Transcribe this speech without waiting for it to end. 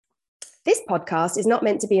This podcast is not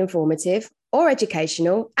meant to be informative or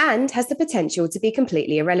educational and has the potential to be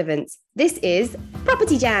completely irrelevant. This is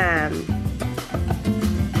Property Jam.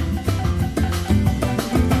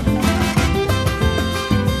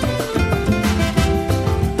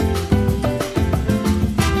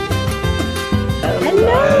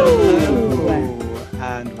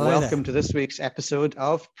 Welcome to this week's episode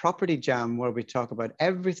of Property Jam, where we talk about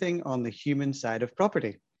everything on the human side of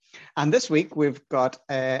property. And this week we've got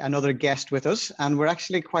another guest with us, and we're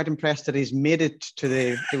actually quite impressed that he's made it to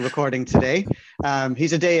the recording today.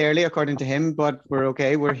 He's a day early, according to him, but we're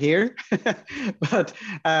okay, we're here. But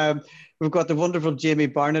we've got the wonderful Jamie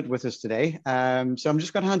Barnett with us today. So I'm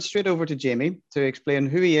just going to hand straight over to Jamie to explain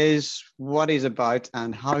who he is, what he's about,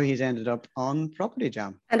 and how he's ended up on Property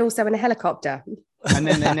Jam. And also in a helicopter. And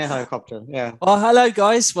then in a helicopter, yeah. Well, hello,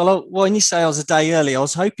 guys. Well, when you say I was a day early, I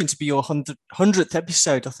was hoping to be your 100th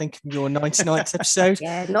episode, I think, your 99th episode.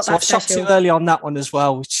 Yeah, not so that I've shot too early on that one as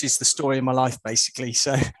well, which is the story of my life, basically.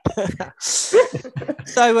 So,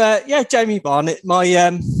 Jamie Barnett,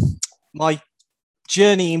 my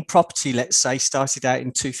journey in property, let's say, started out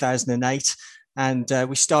in 2008, and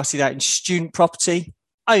we started out in student property.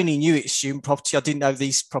 I only knew it was student property. I didn't know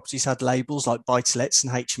these properties had labels like buy-to-lets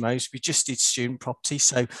and HMOs. We just did student property.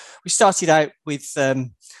 So we started out with a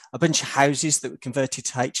bunch of houses that were converted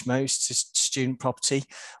to HMOs to student property.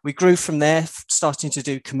 We grew from there, starting to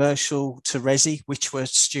do commercial to resi, which were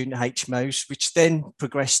student HMOs, which then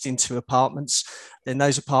progressed into apartments. Then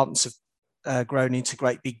those apartments have grown into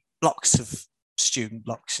great big blocks of student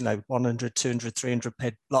blocks, 100, 200, 300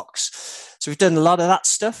 bed blocks. So we've done a lot of that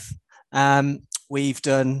stuff. We've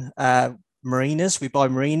done marinas. We buy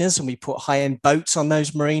marinas and we put high-end boats on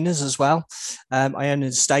those marinas as well. I own an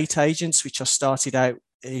estate agents, which I started out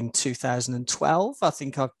in 2012. I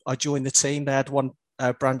think I joined the team. They had one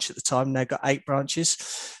branch at the time. They've got 8 branches.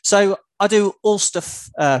 So I do all stuff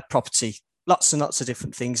property, lots and lots of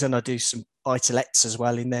different things. And I do some buy-to-lets as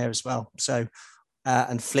well in there as well. So,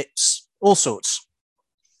 and flips, all sorts.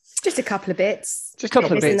 Just a couple of bits. Just a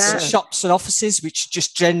couple of bits. Shops and offices, which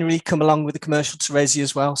just generally come along with the commercial to resi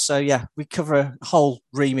as well. So, yeah, we cover a whole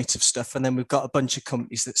remit of stuff. And then we've got a bunch of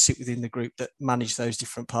companies that sit within the group that manage those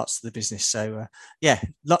different parts of the business. So,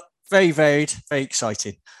 very varied, very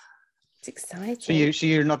exciting. It's exciting. So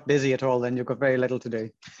you're not busy at all then? You've got very little to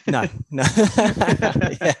do. No.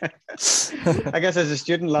 I guess as a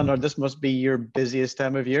student landlord, this must be your busiest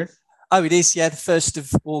time of year. Oh, it is, yeah. The 1st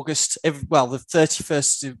of August, the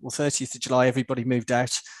 31st or 30th of July, everybody moved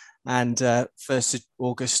out. And 1st of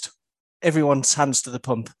August, everyone's hands to the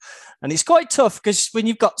pump. And it's quite tough because when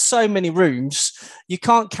you've got so many rooms, you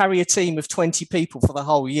can't carry a team of 20 people for the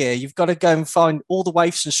whole year. You've got to go and find all the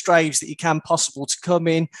waifs and strays that you can possible to come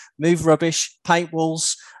in, move rubbish, paint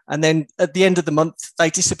walls. And then at the end of the month, they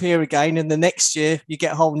disappear again. And the next year, you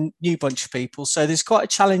get a whole new bunch of people. So there's quite a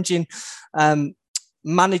challenging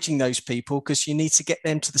managing those people, because you need to get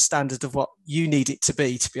them to the standard of what you need it to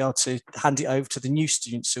be able to hand it over to the new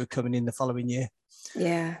students who are coming in the following year.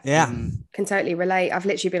 Yeah. Can totally relate. I've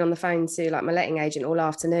literally been on the phone to my letting agent all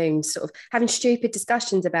afternoon, sort of having stupid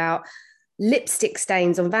discussions about lipstick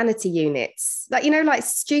stains on vanity units,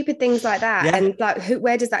 stupid things like that. Yeah. And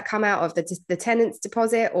where does that come out of? The tenant's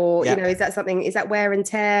deposit, or is that wear and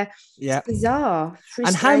tear? Yeah, it's bizarre.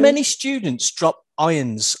 And how many students drop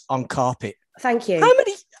irons on carpet? Thank you. How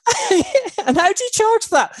many? And how do you charge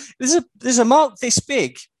that? There's a mark this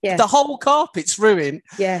big. Yeah. The whole carpet's ruined.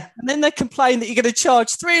 Yeah. And then they complain that you're going to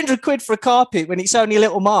charge 300 quid for a carpet when it's only a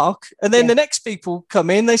little mark. And then the next people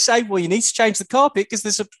come in, they say, well, you need to change the carpet because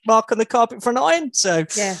there's a mark on the carpet for an iron. So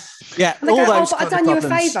yeah. And they go, but I've done you a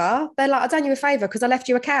favour. They're like, I've done you a favour because I left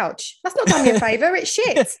you a couch. That's not done you a favour. It's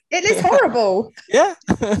shit. It is horrible. Yeah.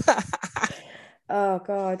 Oh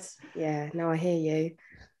God. Yeah. No, I hear you.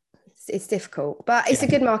 It's difficult, but it's a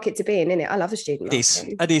good market to be in, isn't it? I love the student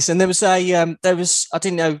market. It is. And there was I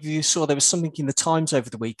didn't know if you saw, there was something in the Times over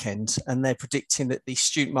the weekend, and they're predicting that the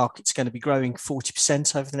student market's going to be growing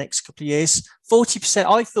 40% over the next couple of years. 40%.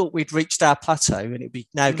 I thought we'd reached our plateau and it'd be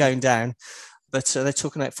now going down, but they're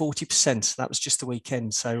talking about 40%. That was just the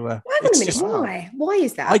weekend. So hang on a minute. Why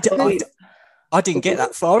is that? I didn't get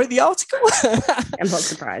that far in the article. I'm not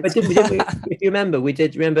surprised. But if you remember, we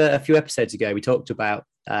did remember a few episodes ago, we talked about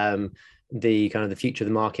the kind of the future of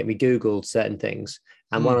the market. We Googled certain things.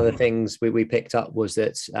 And one of the things we picked up was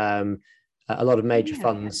that a lot of major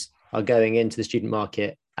funds are going into the student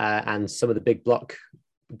market, and some of the big block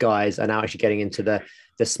guys are now actually getting into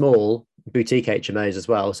the small boutique HMOs as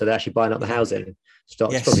well. So they're actually buying up the housing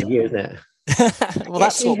stock. It's probably you, isn't it? Well,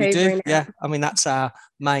 that's what we do. Yeah. I mean, that's our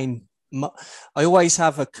main I always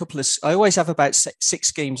have about six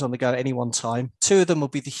schemes on the go at any one time. Two of them will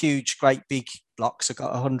be the huge, great big blocks. I've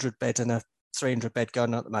got a 100 bed and a 300 bed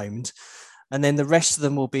going at the moment. And then the rest of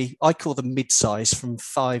them will be, I call them mid-size, from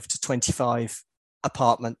 5 to 25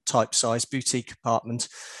 apartment type size, boutique apartment.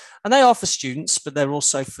 And they are for students, but they're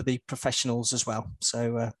also for the professionals as well.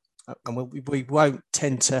 So, and we won't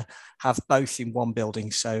tend to have both in one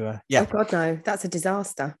building. So, yeah. Oh, God, no. That's a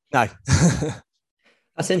disaster. No.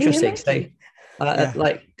 That's interesting. So,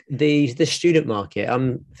 like the student market,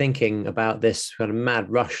 I'm thinking about this kind of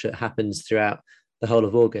mad rush that happens throughout the whole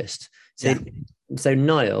of August. So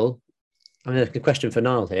Niall, I mean, a question for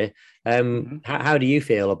Niall here. How do you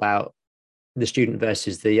feel about the student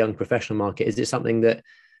versus the young professional market? Is it something that,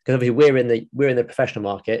 because obviously we're in the professional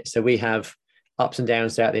market, so we have ups and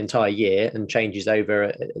downs throughout the entire year and changes over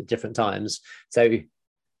at different times. So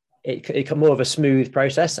it's more of a smooth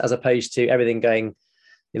process as opposed to everything going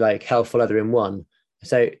like hell for leather in one.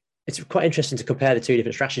 So it's quite interesting to compare the two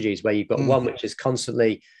different strategies where you've got one which is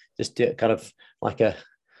constantly just kind of like an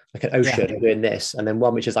ocean doing this, and then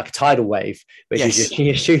one which is like a tidal wave, which is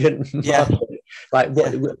your student market.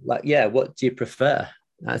 What do you prefer?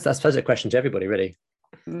 I suppose a question to everybody, really.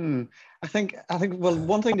 I think well,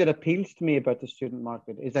 one thing that appeals to me about the student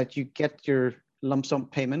market is that you get your lump sum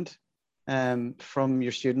payment from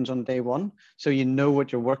your students on day one, so you know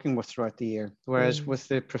what you're working with throughout the year. Whereas with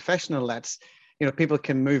the professional lets, people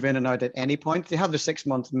can move in and out at any point. They have their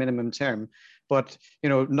 6-month minimum term, but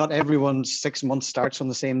not everyone's 6 months starts on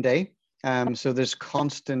the same day. So there's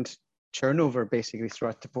constant turnover basically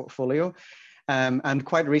throughout the portfolio. And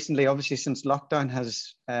quite recently, obviously, since lockdown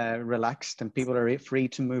has relaxed and people are free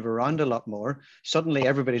to move around a lot more, suddenly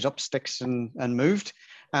everybody's up sticks and moved.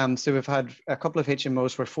 So we've had a couple of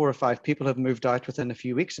HMOs where 4 or 5 people have moved out within a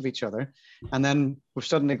few weeks of each other. And then we've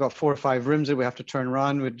suddenly got 4 or 5 rooms that we have to turn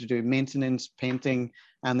around, we have to do maintenance, painting,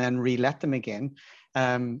 and then re-let them again.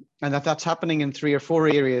 And that's happening in 3 or 4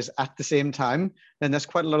 areas at the same time, then there's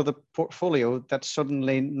quite a lot of the portfolio that's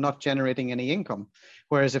suddenly not generating any income.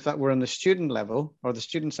 Whereas if that were on the student level or the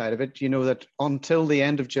student side of it, that until the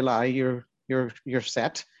end of July, you're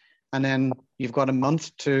set. And then you've got a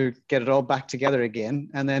month to get it all back together again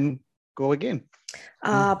and then go again.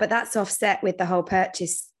 But that's offset with the whole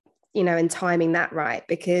purchase, and timing that right,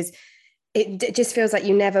 because it just feels like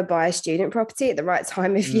you never buy a student property at the right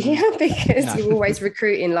time of year because you're always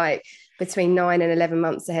recruiting like between 9 and 11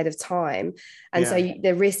 months ahead of time. And so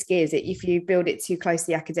the risk is that if you build it too close to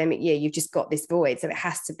the academic year, you've just got this void. So it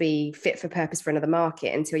has to be fit for purpose for another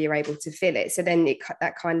market until you're able to fill it. So then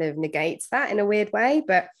that kind of negates that in a weird way.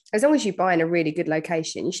 But as long as you buy in a really good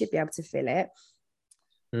location, you should be able to fill it.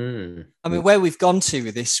 I mean, where we've gone to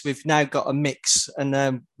with this, we've now got a mix,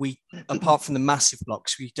 and we, apart from the massive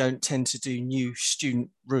blocks, we don't tend to do new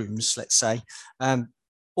student rooms, let's say.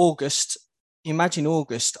 August,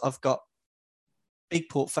 I've got big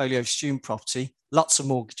portfolio of student property, lots of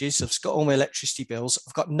mortgages, I've got all my electricity bills,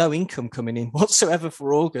 I've got no income coming in whatsoever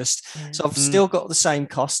for August. So I've still got the same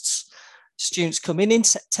costs. Students come in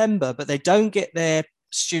September, but they don't get their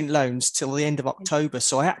student loans till the end of October.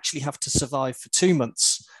 So I actually have to survive for 2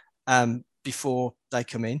 months before they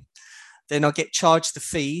come in. Then I get charged the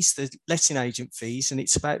fees, the letting agent fees, and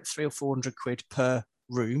it's about 300 or 400 quid per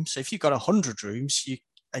room. So if you've got 100 rooms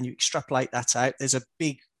and you extrapolate that out, there's a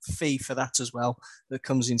big fee for that as well that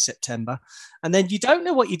comes in September. And then you don't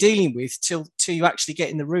know what you're dealing with till you actually get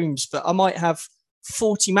in the rooms. But I might have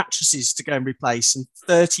 40 mattresses to go and replace and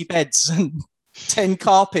 30 beds and 10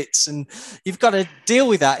 carpets, and you've got to deal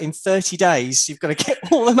with that in 30 days. You've got to get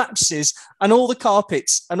all the mattresses and all the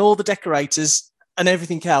carpets and all the decorators and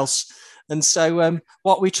everything else. And so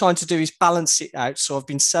what we're trying to do is balance it out. So I've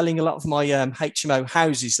been selling a lot of my HMO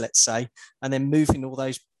houses, let's say, and then moving all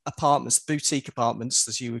those apartments, boutique apartments,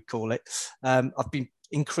 as you would call it. I've been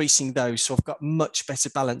increasing those. So I've got much better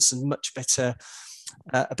balance and much better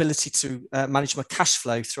ability to manage my cash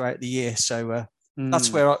flow throughout the year. So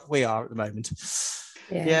that's where we are at the moment.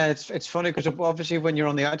 Yeah, it's funny because obviously when you're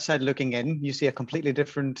on the outside looking in, you see a completely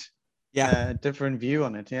different view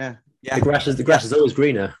on it. Yeah. The grass is always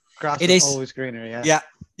greener. Grass is always greener.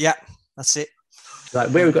 Yeah, that's it. Like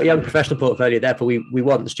we've got a young professional portfolio, therefore we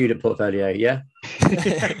want the student portfolio. Yeah.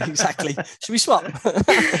 Exactly. Should we swap?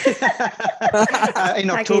 In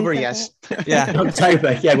October, yes. Yeah. In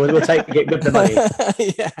October, yeah. We'll take it with the money.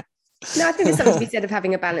 Yeah. No, I think there's something to be said of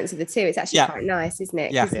having a balance of the two. It's actually quite nice, isn't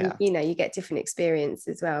it? Yeah. You get different experience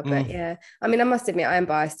as well. But I mean, I must admit, I am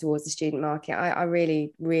biased towards the student market. I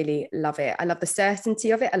really, really love it. I love the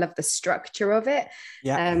certainty of it. I love the structure of it.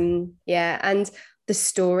 Yeah. And the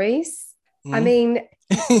stories. I mean,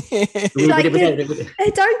 like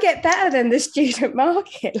they don't get better than the student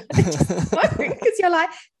market. Because you're like,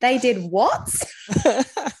 they did what?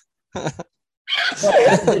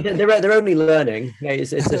 They're only learning.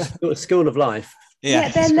 It's a school of life. Yeah,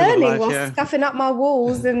 they're learning while scuffing up my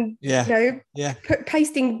walls and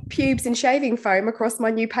pasting pubes and shaving foam across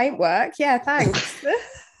my new paintwork. Yeah, thanks.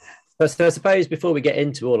 So I suppose before we get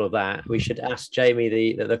into all of that, we should ask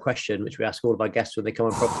Jamie the question which we ask all of our guests when they come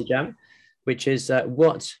on Property Jam, which is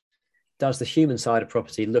what does the human side of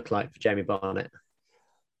property look like for Jamie Barnett?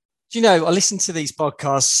 Do you know, I listen to these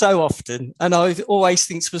podcasts so often, and I always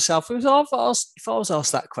think to myself, if I was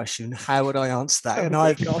asked that question, how would I answer that? And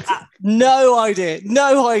I've got no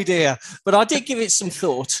idea. But I did give it some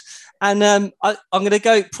thought. And I'm going to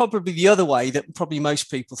go probably the other way that probably most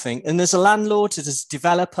people think. And there's a landlord, there's a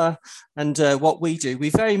developer, and what we do, we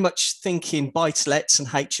very much think in buy-to-lets and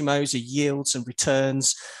HMOs are yields and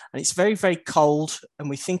returns. And it's very, very cold. And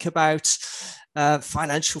we think about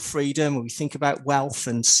financial freedom, and we think about wealth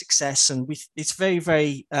and success. And it's very,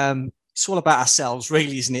 very, it's all about ourselves,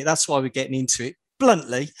 really, isn't it? That's why we're getting into it.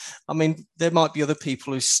 Bluntly, I mean, there might be other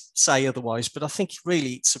people who say otherwise, but I think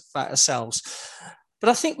really it's about ourselves. But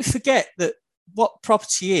I think we forget that what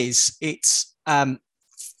property is, it's,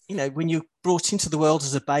 when you're brought into the world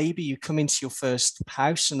as a baby, you come into your first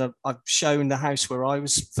house. And I've shown the house where I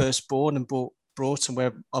was first born and brought and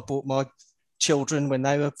where I bought my children when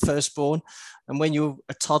they were first born. And when you're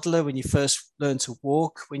a toddler, when you first learn to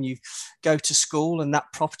walk, when you go to school and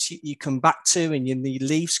that property you come back to, and you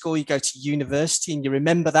leave school, you go to university and you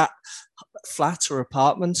remember that flat or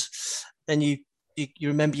apartment. Then you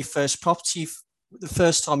remember your first property, the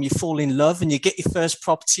first time you fall in love, and you get your first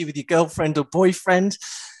property with your girlfriend or boyfriend.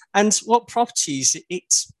 And what properties,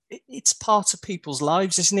 it's part of people's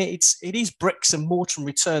lives, isn't it? It is bricks and mortar and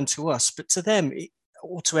return to us, but to them,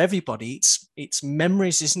 or to everybody, it's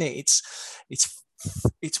memories, isn't it? It's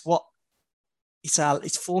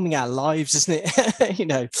forming our lives, isn't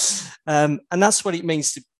it? And that's what it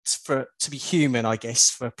means to be human, I guess,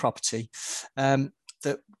 for property. That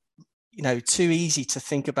too easy to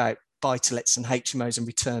think about buy-to-lets and HMOs and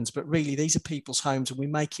returns, but really these are people's homes, and we're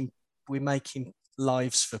making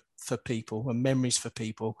lives for people and memories for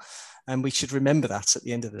people, and we should remember that at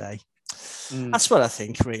the end of the day. That's what I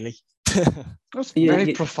think, really. That's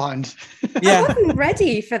very profound. I wasn't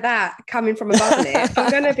ready for that coming from above it. I'm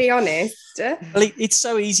going to be honest. Well, it's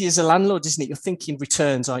so easy as a landlord, isn't it? You're thinking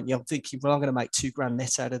returns, aren't you? I'm thinking, well, I'm going to make $2,000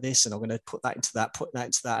 net out of this, and I'm going to put that into that,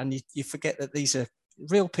 and you forget that these are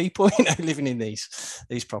real people, living in these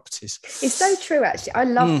properties. It's so true, actually. I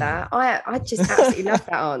love that. I just absolutely love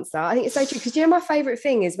that answer. I think it's so true, because my favorite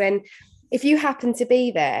thing is if you happen to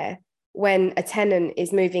be there when a tenant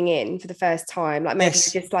is moving in for the first time, like maybe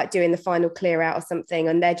they're just like doing the final clear out or something,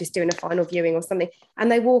 and they're just doing a final viewing or something,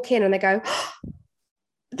 and they walk in and they go,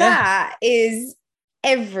 that is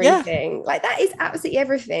everything. Like that is absolutely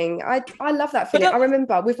everything. I love that feeling. I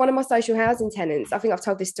remember with one of my social housing tenants, I think I've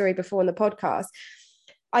told this story before on the podcast,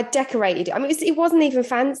 I decorated it. I mean, it wasn't even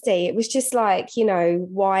fancy. It was just like,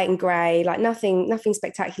 white and grey, like nothing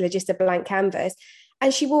spectacular, just a blank canvas.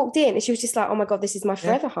 And she walked in and she was just like, oh my God, this is my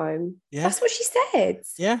forever home. Yeah. That's what she said.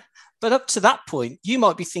 Yeah. But up to that point, you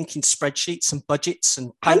might be thinking spreadsheets and budgets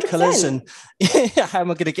and paint 100%. Colours and how am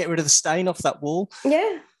I going to get rid of the stain off that wall?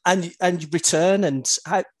 Yeah. And you return, and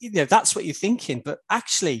how, that's what you're thinking. But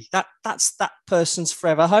actually, that's that person's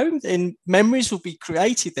forever home, and memories will be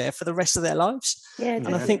created there for the rest of their lives. Yeah,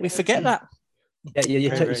 and I think we forget that. Yeah,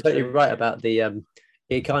 you're totally right about the.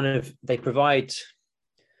 They provide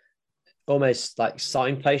almost like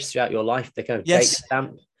signposts throughout your life. They kind of date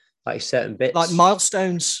stamp like certain bits, like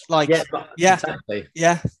milestones. Exactly.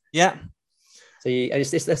 Yeah. So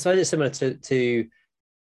it's similar to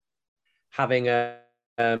having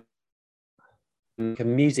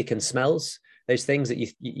music and smells, those things that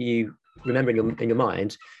you remember in your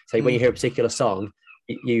mind. So when you hear a particular song,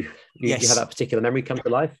 you have that particular memory come to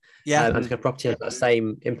life. And kind of property has that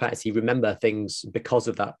same impact. You remember things because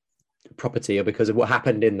of that property or because of what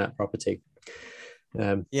happened in that property.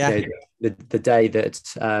 The day that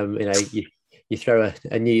you throw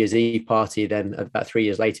a New Year's Eve party, then about 3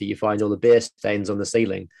 years later you find all the beer stains on the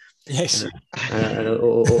ceiling. Yes. And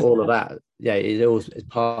all of that. Yeah, it's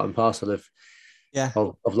part and parcel of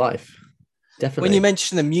life. Definitely. When you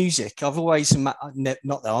mention the music, I've always, not that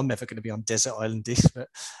I'm never going to be on Desert Island Disc, but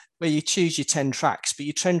where you choose your 10 tracks, but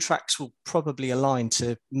your 10 tracks will probably align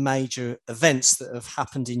to major events that have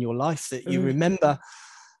happened in your life, that you remember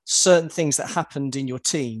certain things that happened in your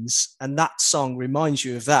teens, and that song reminds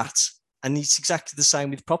you of that. And it's exactly the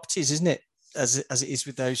same with properties, isn't it? As it is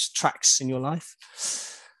with those tracks in your life.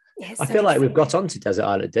 Yeah, I feel like we've got onto Desert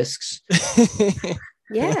Island Discs.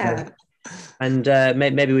 Yeah. And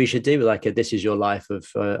maybe we should do like a "This Is Your Life" of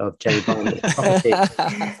Jamie Barnett. Well,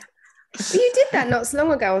 you did that not so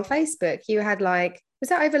long ago on Facebook. You had like, was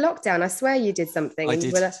that over lockdown? I swear you did something. I and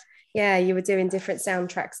did. You were doing different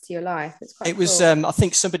soundtracks to your life. It was cool. I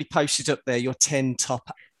think somebody posted up there your 10 top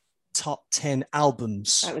 10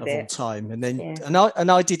 albums of all time, and then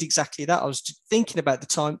and I did exactly that. I was thinking about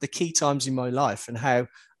the key times in my life, and how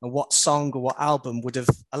and what song or what album would have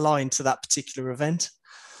aligned to that particular event.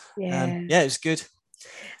 It was good.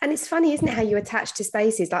 And it's funny, isn't it, how you attach to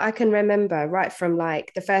spaces? Like I can remember right from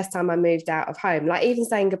like the first time I moved out of home, like even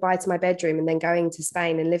saying goodbye to my bedroom and then going to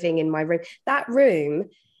Spain and living in my room. That room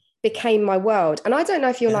became my world. And I don't know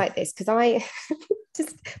if you're like this, because I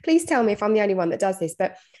just, please tell me if I'm the only one that does this,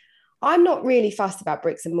 but I'm not really fussed about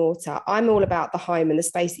bricks and mortar. I'm all about the home and the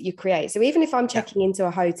space that you create. So even if I'm checking into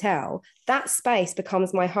a hotel, that space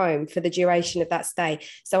becomes my home for the duration of that stay.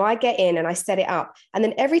 So I get in and I set it up. And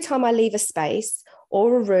then every time I leave a space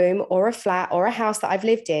or a room or a flat or a house that I've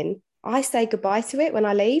lived in, I say goodbye to it when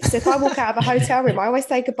I leave. So if I walk out of a hotel room, I always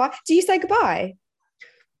say goodbye. Do you say goodbye?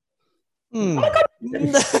 Oh my God.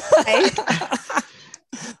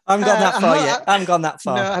 I haven't gone that far yet. I haven't gone that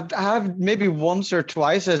far. No, I have maybe once or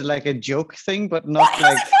twice as like a joke thing, but not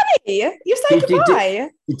like. Funny? You say goodbye.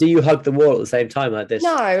 Do you hug the wall at the same time like this?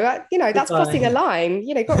 No, that's crossing a line.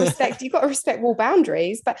 You've got to respect wall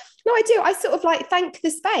boundaries. But no, I do. I sort of like thank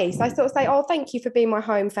the space. I sort of say, oh, thank you for being my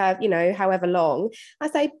home for, however long. I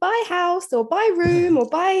say bye house or bye room or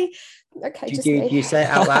bye. Okay. Do you say it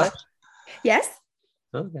out loud? Yes.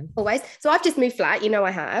 Okay. Always. So I've just moved flat.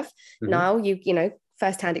 I have. Mm-hmm. Now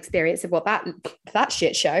first-hand experience of what that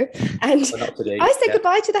shit show, and I said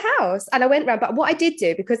goodbye to the house and I went round. But what I did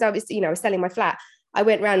do, because I was selling my flat, I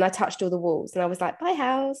went round and I touched all the walls and I was like, bye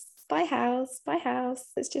house, bye house, bye house.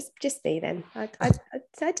 It's just me then. I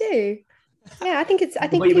do. Yeah, I think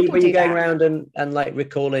were you going around and like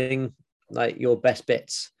recalling like your best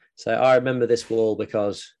bits? So I remember this wall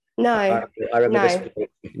because I remember this wall.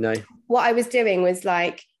 No, what I was doing was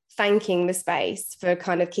like thanking the space for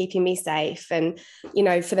kind of keeping me safe and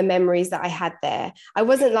for the memories that I had there. I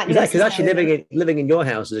wasn't like, because actually living in your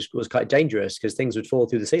house was quite dangerous because things would fall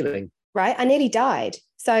through the ceiling. Right, I nearly died.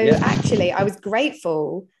 So actually I was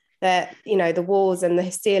grateful that the walls and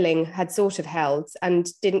the ceiling had sort of held and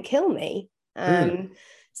didn't kill me. So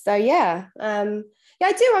I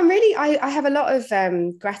do. I have a lot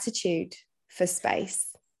of gratitude for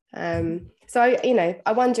space. So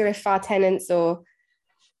I wonder if our tenants, or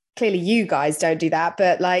clearly you guys don't do that,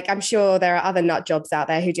 but like I'm sure there are other nut jobs out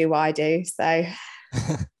there who do what I do. So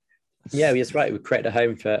yeah, that's right. We create a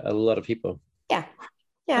home for a lot of people. Yeah.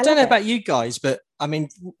 I don't know about you guys, but I mean,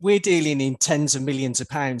 we're dealing in tens of millions of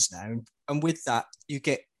pounds now, and with that,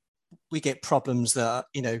 we get problems that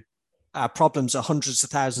our problems are hundreds of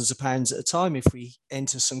thousands of pounds at a time. If we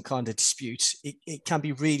enter some kind of dispute, it can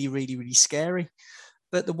be really, really, really scary.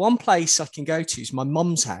 But the one place I can go to is my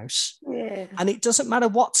mum's house. Yeah. And it doesn't matter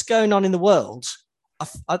what's going on in the world.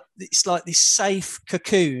 It's like this safe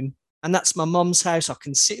cocoon. And that's my mum's house. I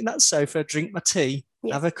can sit in that sofa, drink my tea,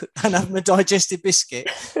 have my digestive biscuit.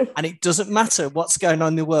 And it doesn't matter what's going on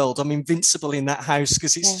in the world. I'm invincible in that house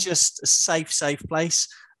because it's just a safe place.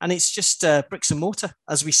 And it's just bricks and mortar.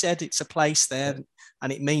 As we said, it's a place there.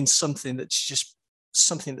 And it means something that's just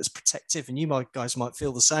something that's protective, and you guys might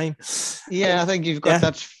feel the same. I think you've got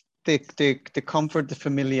that the comfort, the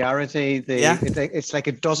familiarity, it's like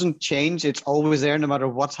it doesn't change. It's always there no matter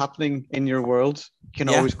what's happening in your world. You can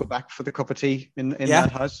always go back for the cup of tea in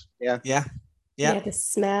that house. The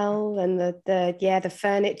smell and the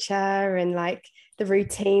furniture and like the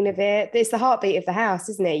routine of it. It's the heartbeat of the house,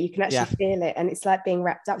 isn't it? You can actually feel it, and it's like being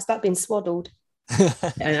wrapped up. It's like being swaddled.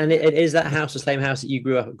 and it is that house the same house that you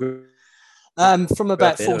grew up from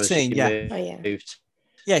about 14,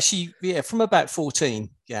 from about 14,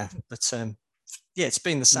 but it's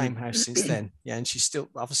been the same house since then, and she's still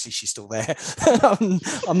there.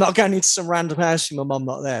 I'm not going into some random house with my mum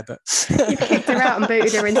not there, but you kicked her out and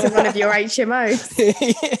booted her into one of your HMOs.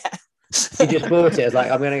 You just bought it. It's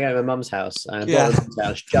like, I'm going to go to my mum's house and bought my mum's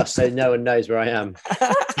house just so no one knows where I am.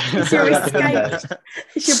 It's your escape.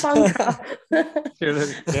 It's your bunker.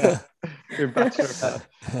 Your bachelor pad.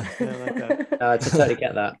 I totally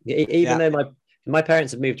get that. Even though my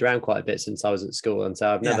parents have moved around quite a bit since I was at school, and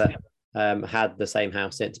so I've never had the same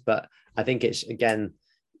house since. But I think it's, again,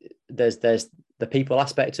 there's the people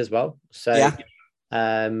aspect as well. So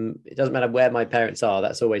it doesn't matter where my parents are.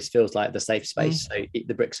 That's always feels like the safe space. So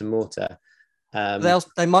the bricks and mortar.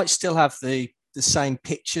 They might still have the same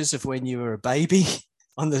pictures of when you were a baby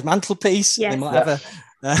on the mantelpiece. Yes. They might have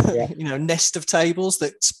nest of tables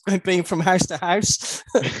that's been from house to house.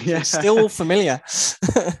 Yeah. Still familiar.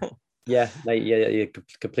 Yeah, you're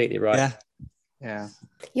completely right. Yeah.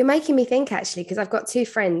 You're making me think, actually, because I've got two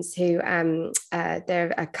friends who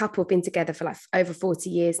they're a couple, been together for like over 40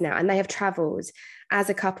 years now, and they have traveled as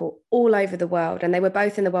a couple all over the world, and they were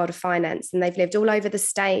both in the world of finance, and they've lived all over the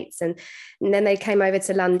States, and then they came over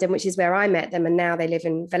to London, which is where I met them, and now they live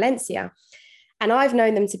in Valencia. And I've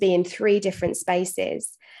known them to be in 3 different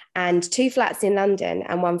spaces, and 2 flats in London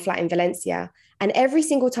and 1 flat in Valencia. And every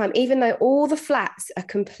single time, even though all the flats are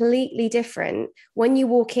completely different, when you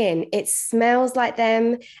walk in, it smells like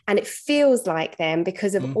them and it feels like them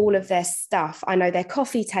because of all of their stuff. I know their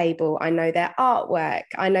coffee table, I know their artwork,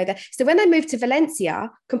 I know that. So when they moved to Valencia,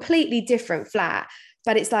 completely different flat,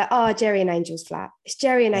 but it's like, Jerry and Angel's flat. It's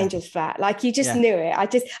Jerry and Angel's flat. Like, you just knew it. I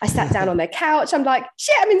sat down on their couch. I'm like,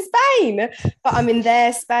 shit, I'm in Spain, but I'm in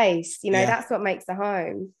their space. That's what makes a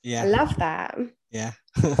home. I love that. Yeah.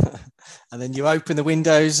 And then you open the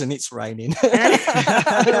windows and it's raining.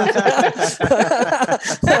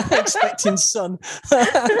 Expecting sun.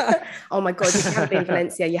 Oh my God, if you haven't been in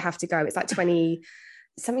Valencia, you have to go. It's like 20,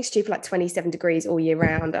 something stupid like 27 degrees all year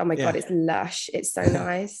round. Oh my God, it's lush. It's so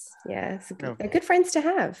nice. Yeah, they're good friends to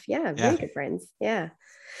have. Yeah, really good friends. Yeah.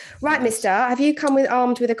 Right, Mister, have you come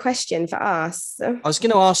armed with a question for us? I was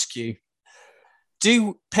going to ask you,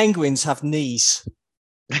 do penguins have knees?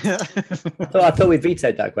 I thought we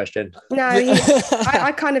vetoed that question. No,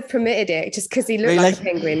 I kind of permitted it just because he looked like a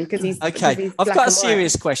penguin. Because he's okay. I've got a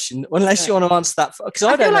serious question, unless you want to answer that, because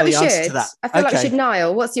I don't know the answer to that. I feel like we should.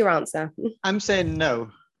 Niall, what's your answer? I'm saying no.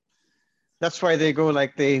 That's why they go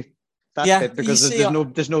like bit, because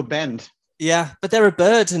there's no bend. Yeah, but they're a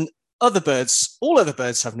bird, and all other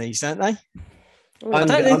birds have knees, don't they? I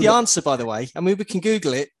don't know the answer, by the way. I mean, we can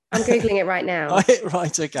Google it. I'm Googling it right now.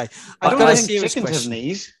 Right, okay. I've got a serious question. Have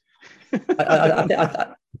knees.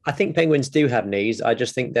 I think penguins do have knees. I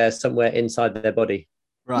just think they're somewhere inside their body.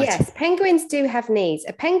 Right. Yes, penguins do have knees.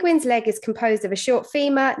 A penguin's leg is composed of a short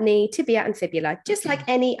femur, knee, tibia, and fibula, just like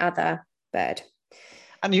any other bird.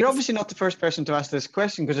 And you're obviously not the first person to ask this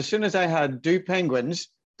question, because as soon as I had do penguins,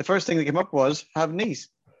 the first thing that came up was have knees.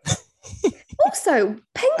 Also,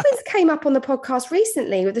 penguins came up on the podcast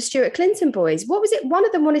recently with the Stuart Clinton boys. What was it? One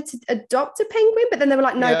of them wanted to adopt a penguin, but then they were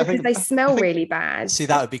like, no, because they smell really bad. See,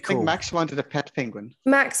 that would be cool. I think Max wanted a pet penguin.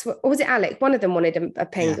 Max, or was it Alec? One of them wanted a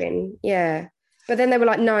penguin. Yeah. But then they were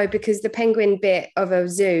like, no, because the penguin bit of a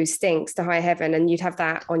zoo stinks to high heaven, and you'd have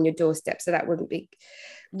that on your doorstep. So that wouldn't be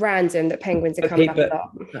random that penguins are coming up a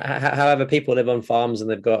lot. However, people live on farms and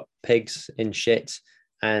they've got pigs in shit.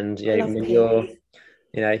 And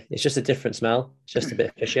it's just a different smell. It's just a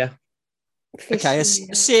bit fishier. Okay, a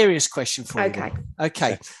serious question for you.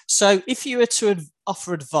 Okay. So if you were to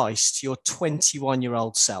offer advice to your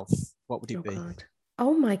 21-year-old self, what would it be? God.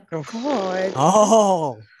 Oh my God.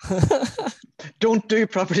 Oh. Don't do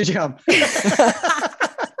Property Jam. It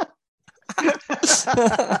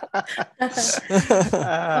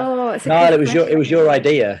was your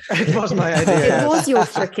idea. It was my idea. It was your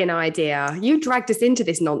freaking idea. You dragged us into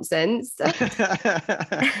this nonsense.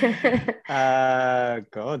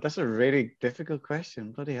 God, that's a really difficult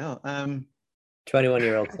question. Bloody hell.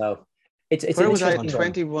 21-year-old self. Where was I?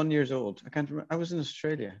 21 years old. I can't remember. I was in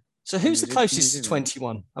Australia. So who's the closest to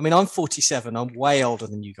 21? I mean, I'm 47. I'm way older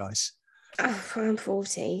than you guys. Oh, I'm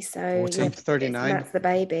 40, so 40, 39. That's the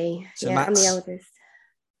baby. So I'm the eldest.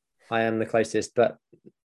 I am the closest, but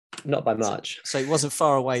not by much. So it wasn't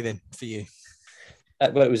far away then for you?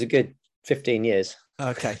 Well, it was a good 15 years.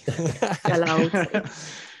 Okay.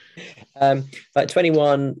 Like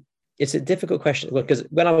 21, it's a difficult question because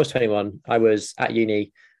when I was 21, I was at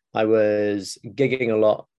uni. I was gigging a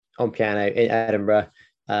lot on piano in Edinburgh,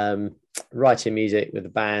 writing music with a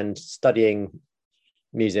band, studying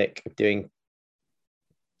music, doing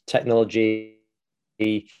technology,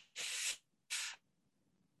 and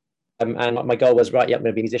my goal was, right, I'm going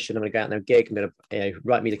to be a musician, I'm going to go out and gig, I'm going to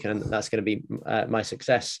write music, and that's going to be my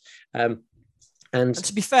success. And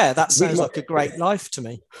to be fair, that sounds like a great life to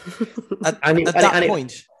me. At that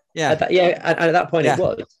point, it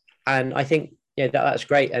was. And I think that's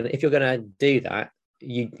great. And if you're going to do that,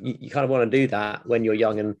 you kind of want to do that when you're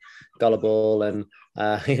young and gullible and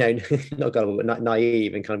not gullible but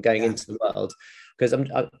naive and kind of going into the world. Because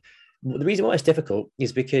the reason why it's difficult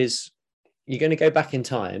is because you're going to go back in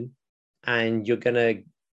time and you're going to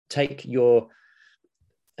take your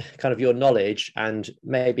kind of your knowledge and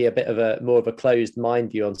maybe a bit of more of a closed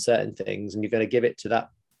mind view on certain things, and you're going to give it to that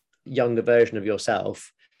younger version of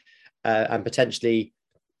yourself and potentially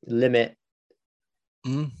limit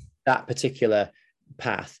that particular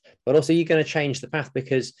path, but also you're going to change the path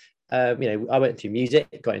because you know, I went through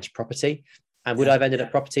music, got into property, and would I have ended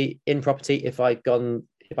up in property if I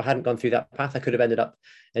hadn't gone through that path? I could have ended up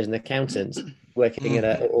as an accountant working in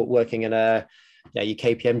a you know, your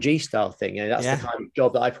KPMG style thing. You know, that's the kind of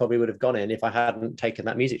job that I probably would have gone in if I hadn't taken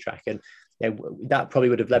that music track. And you know, that probably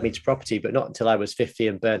would have led me to property, but not until I was 50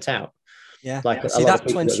 and burnt out. Yeah. Like see, that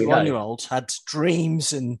 21-year-old had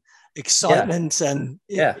dreams and excitement and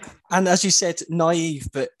and as you said, naive,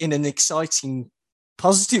 but in an exciting,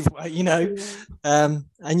 positive way, you know. And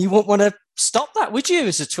you wouldn't want to stop that, would you,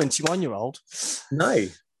 as a 21-year-old? No.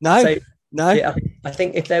 So, yeah, I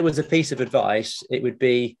think if there was a piece of advice, it would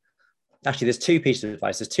be, actually, there's two pieces of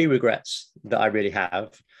advice. There's two regrets that I really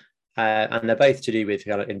have. And they're both to do with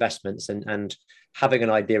kind of investments and having an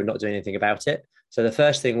idea and not doing anything about it. So the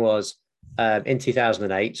first thing was in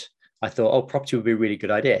 2008, I thought, oh, property would be a really good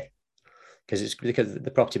idea because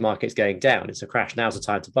the property market's going down. It's a crash. Now's the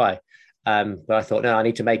time to buy. But I thought, no, I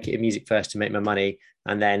need to make it in music first to make my money,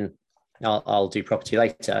 and then I'll do property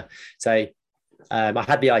later. So I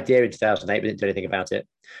had the idea in 2008, but didn't do anything about it.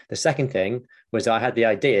 The second thing was I had the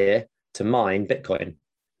idea to mine Bitcoin.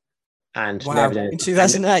 And in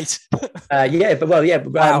 2008. When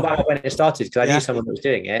it started, because I knew someone that was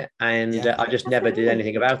doing it, and I just never did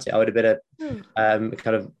anything about it. I would have been a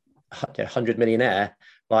kind of 100 millionaire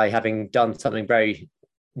by having done something very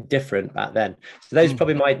different back then. So those are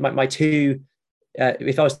probably my two.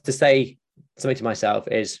 If I was to say something to myself,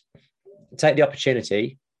 is take the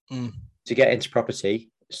opportunity to get into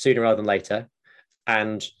property sooner rather than later,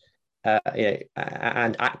 and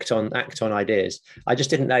and act on ideas. I just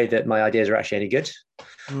didn't know that my ideas were actually any good.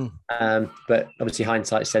 But obviously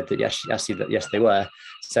hindsight said that yes they were.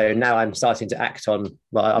 So now I'm starting to act on,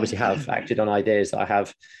 well, I obviously have acted on ideas that I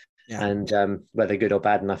have, and whether good or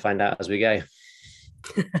bad, and I find out as we go.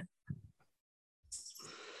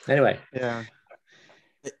 Anyway. Yeah.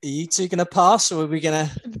 Are you two going to pass, or are we going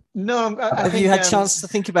to? No, have you had a chance to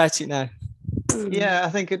think about it now? Yeah, I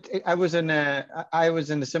think I was in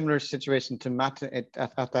a similar situation to Matt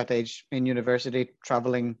at that age in university,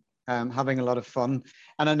 traveling, having a lot of fun,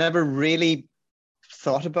 and I never really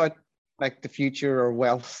thought about like the future or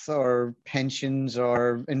wealth or pensions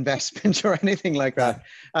or investments or anything like that.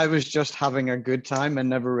 I was just having a good time and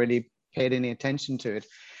never really paid any attention to it.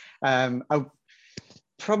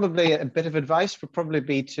 Probably a bit of advice would probably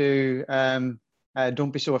be to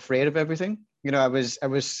don't be so afraid of everything. You know, I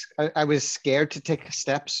was scared to take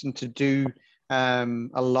steps and to do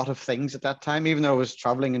a lot of things at that time. Even though I was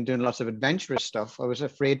traveling and doing lots of adventurous stuff, I was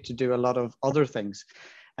afraid to do a lot of other things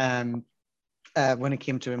when it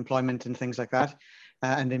came to employment and things like that,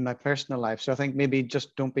 and in my personal life. So I think maybe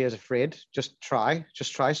just don't be as afraid. Just try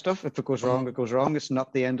stuff. If it goes wrong, it goes wrong. It's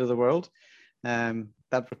not the end of the world. That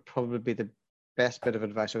would probably be the best bit of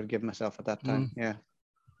advice I would give myself at that time. Yeah.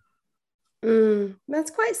 That's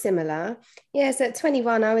quite similar. Yeah, so at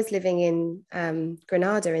 21, I was living in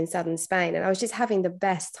Granada in southern Spain, and I was just having the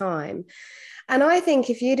best time. And I think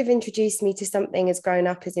if you'd have introduced me to something as grown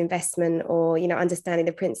up as investment, or, you know, understanding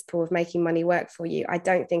the principle of making money work for you, I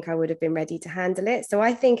don't think I would have been ready to handle it. So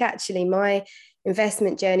I think actually my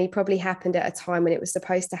investment journey probably happened at a time when it was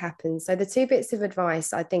supposed to happen. So the two bits of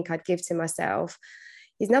advice I think I'd give to myself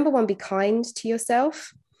is, number one, be kind to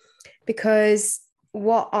yourself, because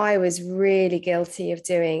what I was really guilty of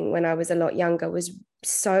doing when I was a lot younger was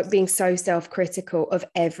being so self-critical of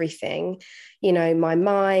everything, you know, my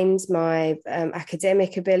mind, my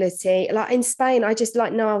academic ability. Like in Spain, I just,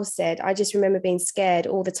 like Niall said, I just remember being scared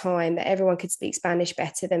all the time that everyone could speak Spanish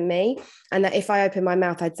better than me, and that if I opened my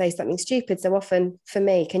mouth, I'd say something stupid. So often for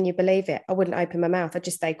me, can you believe it? I wouldn't open my mouth. I'd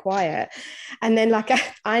just stay quiet. And then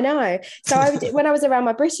I know. So when I was around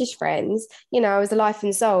my British friends, you know, I was a life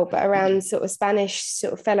and soul, but around sort of Spanish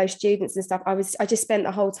sort of fellow students and stuff, I just spent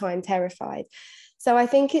the whole time terrified. So I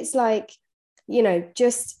think it's like, you know,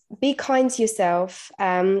 just be kind to yourself.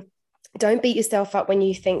 Don't beat yourself up when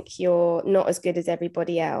you think you're not as good as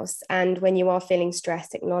everybody else. And when you are feeling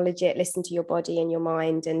stressed, acknowledge it, listen to your body and your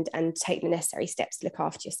mind, and take the necessary steps to look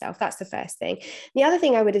after yourself. That's the first thing. The other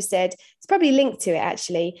thing I would have said, it's probably linked to it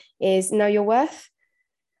actually, is know your worth.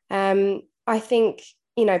 I think,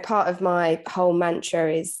 you know, part of my whole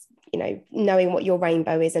mantra is, you know, knowing what your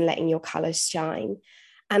rainbow is and letting your colors shine.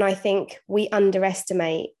 And I think we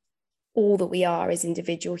underestimate all that we are as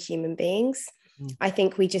individual human beings. I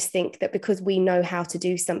think we just think that because we know how to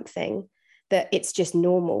do something, that it's just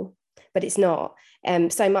normal, but it's not.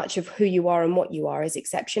 So much of who you are and what you are is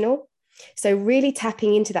exceptional. So really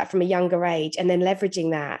tapping into that from a younger age, and then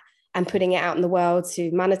leveraging that and putting it out in the world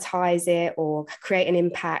to monetize it or create an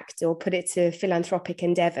impact or put it to philanthropic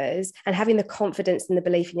endeavors, and having the confidence and the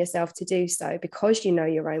belief in yourself to do so because you know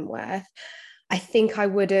your own worth, I think I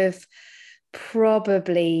would have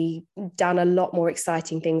probably done a lot more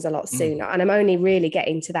exciting things a lot sooner. And I'm only really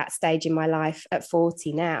getting to that stage in my life at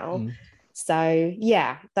 40 now. So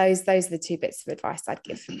yeah, those are the two bits of advice I'd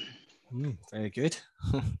give. Very good.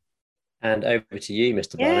 And over to you,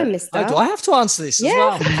 Mr. Yeah, Barnett. Mr. Oh, do I have to answer this as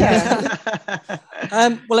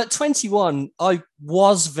well? Well, at 21, I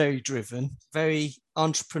was very driven, very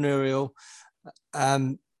entrepreneurial.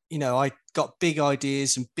 I got big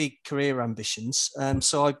ideas and big career ambitions.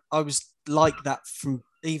 So I was like that from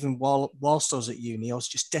even whilst I was at uni. I was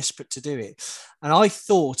just desperate to do it. And I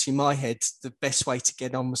thought in my head the best way to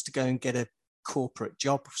get on was to go and get a corporate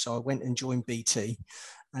job. So I went and joined BT,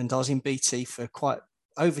 and I was in BT for quite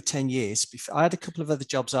over 10 years. I had a couple of other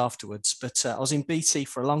jobs afterwards, but I was in BT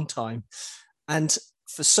for a long time. And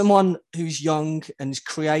for someone who's young and is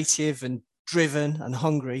creative and driven and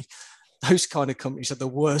hungry, those kind of companies are the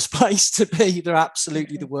worst place to be. They're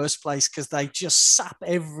absolutely the worst place because they just sap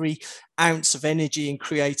every ounce of energy and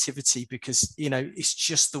creativity because, it's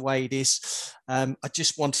just the way it is. I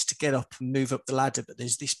just wanted to get up and move up the ladder, but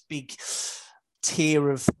there's this big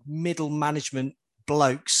tier of middle management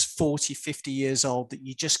blokes 40 50 years old that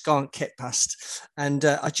you just can't get past, and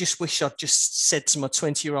I just wish I'd just said to my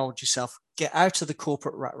 20-year-old yourself, get out of the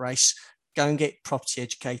corporate rat race, go and get property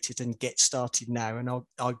educated and get started now. And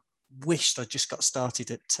I wished I just got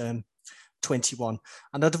started at 21,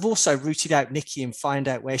 and I'd have also rooted out Nikki and find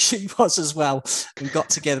out where she was as well, and got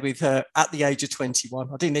together with her at the age of 21.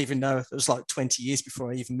 I didn't even know, it was like 20 years before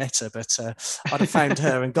I even met her, but I'd have found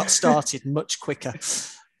her and got started much quicker.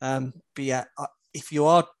 But yeah, if you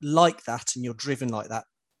are like that and you're driven like that,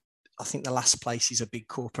 I think the last place is a big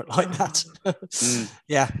corporate like that.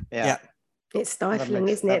 Yeah. It's stifling,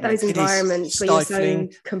 isn't it? Those environments where you're so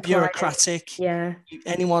compliant, bureaucratic. Yeah.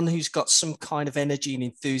 Anyone who's got some kind of energy and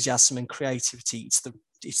enthusiasm and creativity, it's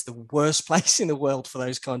the worst place in the world for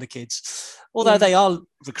those kind of kids. Although they are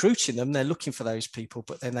recruiting them, they're looking for those people,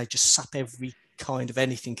 but then they just sap every kind of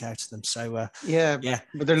anything out of them. So but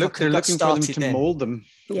they're looking for them to mold them.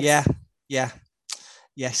 Yes.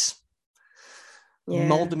 Yes.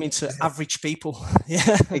 Mold them into average people.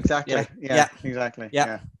 Exactly. Exactly.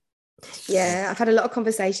 Yeah, I've had a lot of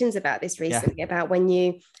conversations about this recently, about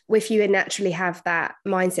if you naturally have that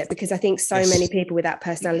mindset, because I think so many people with that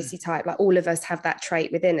personality type, like all of us have that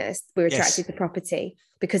trait within us. We're attracted to property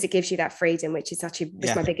because it gives you that freedom, which is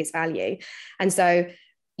my biggest value. And so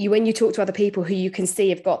when you talk to other people who you can see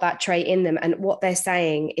have got that trait in them, and what they're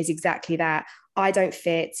saying is exactly that. I don't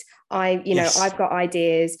fit. I've got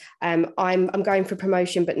ideas. I'm going for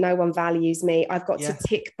promotion, but no one values me. I've got to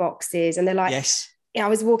tick boxes. And they're like, I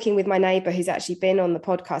was walking with my neighbor who's actually been on the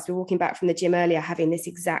podcast. We were walking back from the gym earlier, having this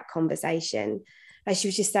exact conversation. And she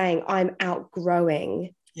was just saying, I'm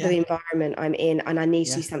outgrowing the environment I'm in, and I need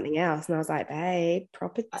to do something else. And I was like, babe,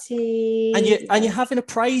 property. And you're having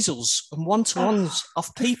appraisals and one-to-ones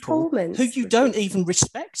of people who you don't even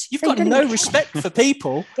respect. You've got no respect for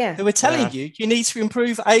people who are telling you need to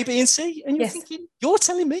improve A, B, and C. And you're thinking, you're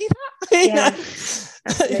telling me that?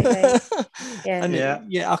 Absolutely.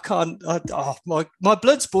 I can't. My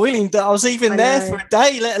blood's boiling that I was even there for a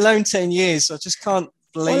day, let alone 10 years. I just can't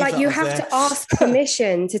believe you have to ask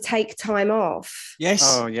permission to take time off. Yes.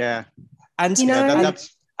 Oh yeah. And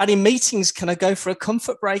and in meetings, can I go for a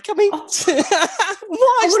comfort break? I mean, what is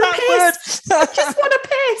that word? I just want to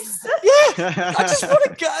piss. Yeah, I just want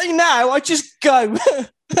to go now. I just go.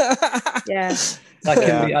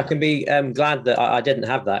 I can be glad that I didn't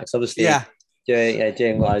have that, because obviously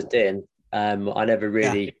doing what I was doing, I never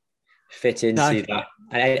really fit into that.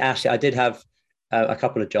 And I did have a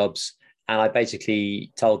couple of jobs, and I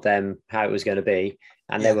basically told them how it was going to be,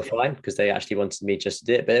 and they were fine because they actually wanted me just to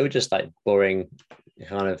do it, but they were just like boring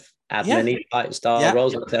kind of admin style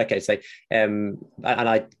roles. Okay, so and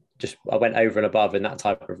I went over and above in that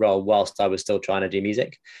type of role whilst I was still trying to do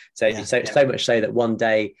music. So much so that one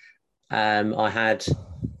day I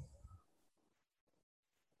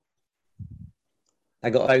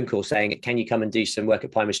got a phone call saying, "Can you come and do some work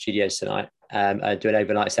at Primus Studios tonight? Do an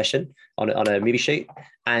overnight session on a movie shoot."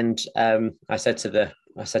 And I said to the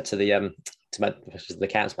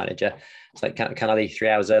accounts manager, "It's like, can I leave 3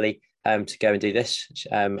 hours early to go and do this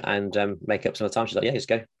and make up some of the time?" She's like, "Yeah, just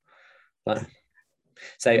go."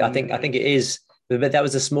 So I think it is, but that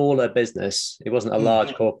was a smaller business. It wasn't a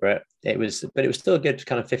large corporate. But it was still a good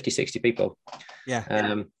kind of 50, 60 people.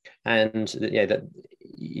 And that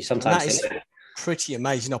you sometimes pretty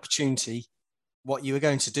amazing opportunity what you were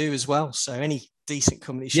going to do as well. So any decent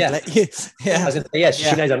company should let you. Yeah, I was gonna say,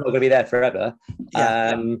 she knows I'm not going to be there forever.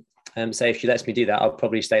 Yeah. So if she lets me do that, I'll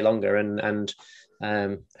probably stay longer and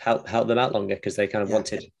help them out longer, because they kind of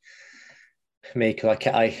wanted me. Because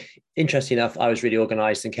interesting enough, I was really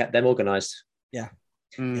organised and kept them organised. Yeah.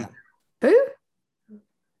 Who?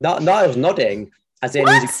 No, I was nodding. As in,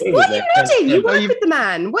 what? What are you nodding? You work with the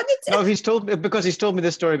man. What did? No, he's told me, because he's told me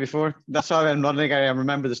this story before. That's why I'm nodding. I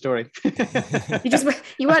remember the story.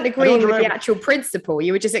 You weren't agreeing with the actual principle.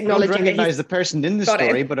 You were just acknowledging. I don't recognize the person in the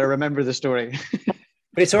story, but I remember the story.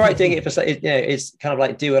 But it's all right doing it for, it's kind of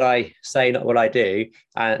like, do what I say, not what I do.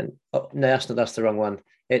 And no, that's the wrong one.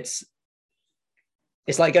 It's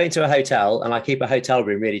like going to a hotel, and I keep a hotel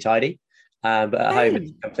room really tidy, but at home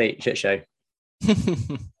it's a complete shit show.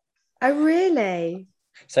 Oh, really?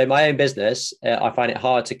 So my own business, I find it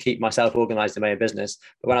hard to keep myself organised in my own business.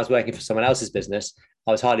 But when I was working for someone else's business,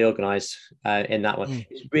 I was hardly organised in that one.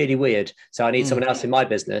 It's really weird. So I need someone else in my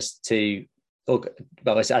business to, well,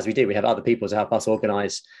 as we do, we have other people to help us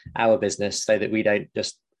organise our business, so that we don't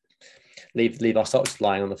just leave our socks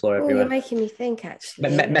lying on the floor everywhere. You're making me think, actually.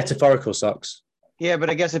 Metaphorical socks. Yeah, but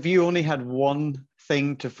I guess if you only had one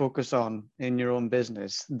thing to focus on in your own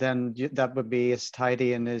business, then that would be as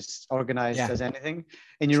tidy and as organized as anything.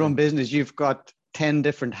 In your own business, you've got 10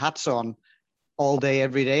 different hats on all day,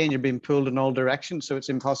 every day, and you're being pulled in all directions. So it's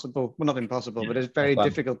impossible. Well, not impossible, but it's very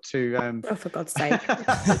difficult to... Oh, for God's sake.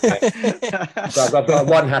 So I've got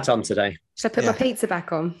one hat on today. Should I put my pizza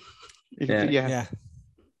back on? Yeah.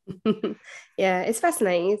 Yeah, it's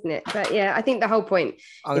fascinating, isn't it? But yeah, I think the whole point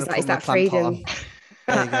is that freedom.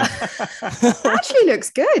 It actually looks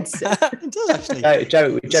good. It does actually.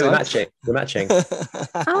 Joe, we're matching.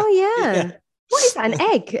 Oh yeah. What is that? An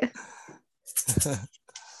egg?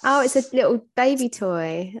 Oh, it's a little baby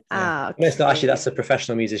toy. Yeah. Oh, no, it's not actually. That's a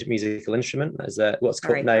professional musical instrument. As what's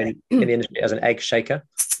called known in the industry as an egg shaker.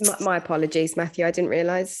 My apologies, Matthew. I didn't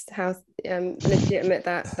realise how legitimate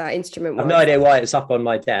that instrument was. I've no idea why it's up on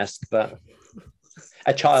my desk, but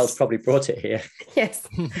a child probably brought it here. Yes.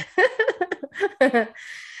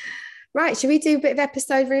 Right, should we do a bit of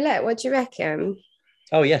episode roulette? What do you reckon?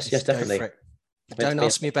 Oh yes, definitely. Don't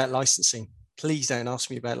ask me about licensing. Please don't ask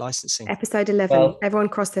me about licensing. Episode 11. Well, everyone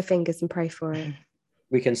cross their fingers and pray for it.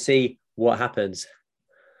 We can see what happens.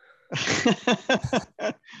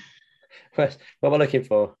 What am I looking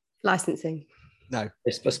for? Licensing. No.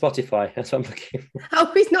 It's for Spotify. That's what I'm looking for.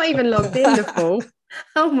 Oh, he's not even logged in, the fool.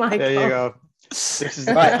 Oh my God. There you go. This is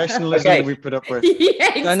the professionalism we put up with.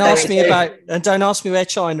 Yeah, exactly. Don't ask me where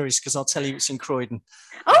China is, because I'll tell you it's in Croydon.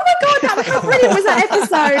 Oh my God, how brilliant was that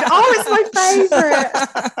episode? Oh, it's my favourite.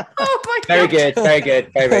 Oh my God. Very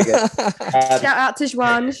good. Very good. Shout out to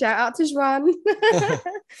Juan.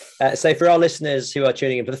 So for our listeners who are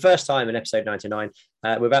tuning in for the first time in episode 99,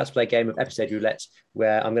 we're about to play a game of episode roulette,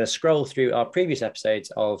 where I'm going to scroll through our previous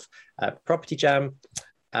episodes of Property Jam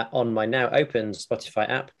on my now open Spotify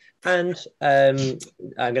app. And I'm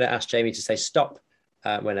going to ask Jamie to say stop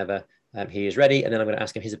whenever he is ready. And then I'm going to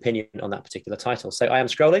ask him his opinion on that particular title. So I am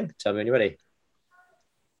scrolling. Tell me when you're ready.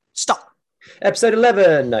 Stop. Episode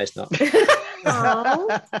 11. No, it's not.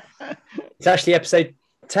 It's actually episode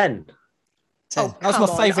 10. Oh, that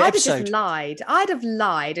was my favourite episode. I'd have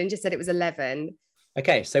lied and just said it was 11.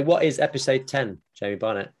 Okay, so what is episode 10, Jamie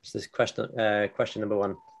Barnett? It's this question number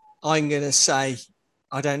one. I'm going to say,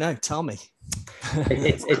 I don't know. Tell me.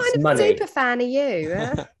 It's kind of money. Super fan of you.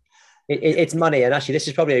 It's money, and actually, this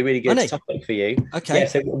is probably a really good topic for you. Okay. Yeah,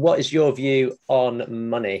 so what is your view on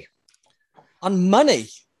money? On money?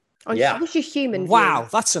 What's your human view? Wow,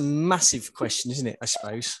 that's a massive question, isn't it? I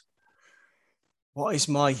suppose. What is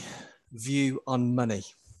my view on money?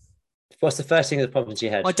 What's the first thing that pops into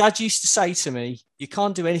your head? My dad used to say to me, "You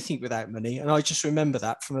can't do anything without money," and I just remember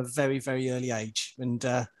that from a very, very early age. And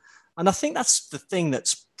I think that's the thing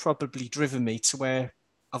that's probably driven me to where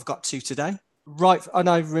I've got to today. Right, and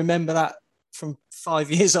I remember that from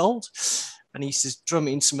 5 years old. And he used to drum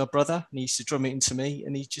it into my brother, and he used to drum it into me.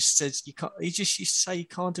 And he just says, "You can't." He just used to say, "You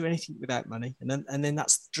can't do anything without money," and then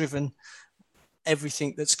that's driven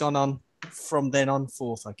everything that's gone on from then on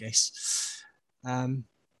forth, I guess.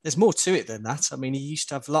 There's more to it than that. I mean, he used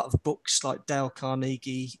to have a lot of books like Dale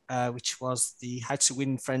Carnegie, which was the How to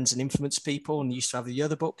Win Friends and Influence People, and he used to have the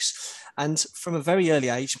other books. And from a very early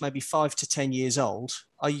age, maybe 5 to 10 years old,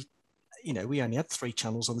 we only had 3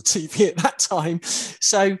 channels on the TV at that time.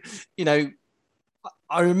 So,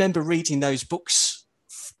 I remember reading those books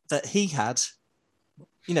that he had,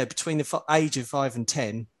 between the age of 5 and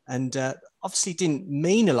 10, and obviously didn't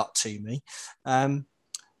mean a lot to me.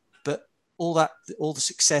 But all the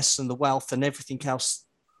success and the wealth and everything else,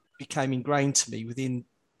 became ingrained to me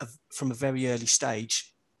from a very early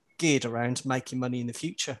stage, geared around making money in the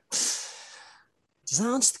future. Does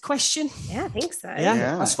that answer the question? Yeah, I think so.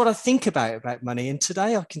 Yeah, that's what I think about money. And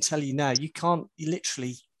today I can tell you now, you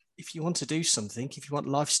literally, if you want to do something, if you want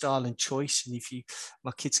lifestyle and choice, and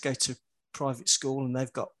my kids go to private school and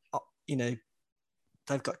they've got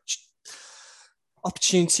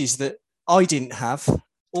opportunities that I didn't have,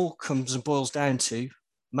 all comes and boils down to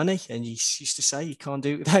money. And you used to say you can't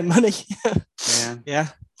do it without money. Yeah.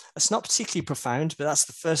 That's not particularly profound, but that's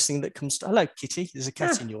the first thing that comes to. Hello, Kitty. There's a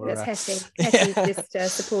cat in your. That's Hetty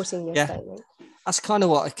just supporting your statement. That's kind of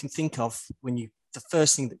what I can think of the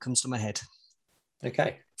first thing that comes to my head.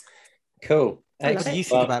 Okay, cool. What do you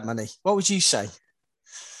think about money? What would you say?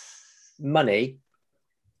 Money.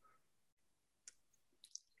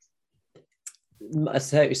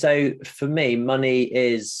 So for me, money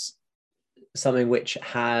is something which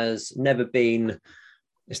has never been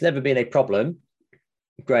a problem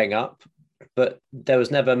growing up, but there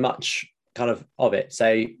was never much kind of it.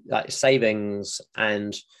 So like savings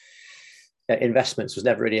and investments was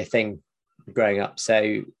never really a thing growing up.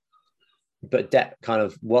 So, but debt kind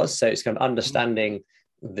of was. So it's kind of understanding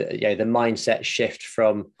the mindset shift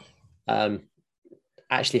from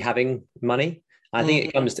actually having money. I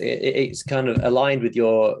think it's kind of aligned with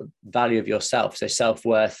your value of yourself. So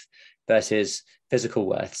self-worth versus physical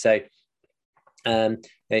worth. So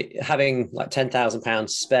having like £10,000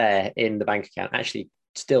 spare in the bank account actually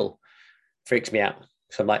still freaks me out.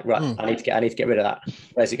 So I'm like, right, I need to get rid of that.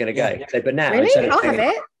 Where's it going to go? Yeah. So, but now, really? I'll have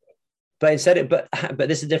it. But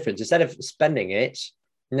this is the difference. Instead of spending it,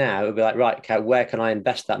 now it would be like, right, okay, where can I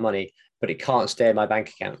invest that money? But it can't stay in my bank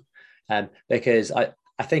account. Because I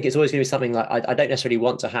think it's always going to be something like, I don't necessarily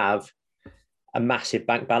want to have a massive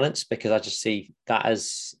bank balance, because I just see that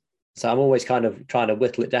as. So I'm always kind of trying to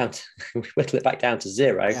whittle it back down to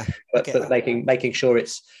zero, but making sure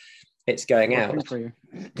it's going out.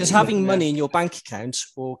 Because having money in your bank account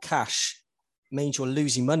or cash means you're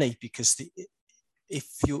losing money because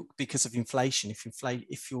of inflation.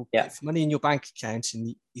 If money in your bank account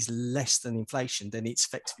is less than inflation, then it's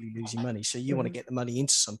effectively losing money. So you want to get the money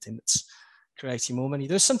into something that's creating more money.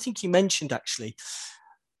 There's something you mentioned actually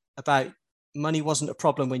about money wasn't a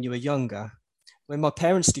problem when you were younger. When my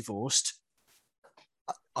parents divorced,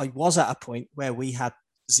 I was at a point where we had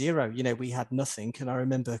zero, we had nothing. And I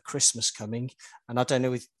remember Christmas coming, and I don't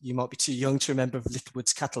know if you might be too young to remember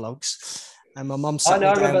Littlewood's catalogues. And my mum sat me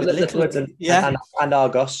down with Littlewood and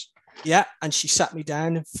Argos. Yeah, and she sat me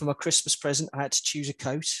down for my Christmas present. I had to choose a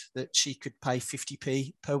coat that she could pay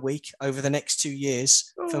 50p per week over the next 2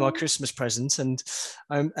 years for my Christmas present. And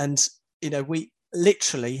we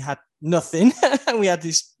literally had nothing. And we had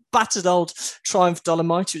this battered old Triumph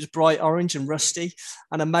Dolomite. It was bright orange and rusty,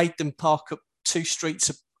 and I made them park up 2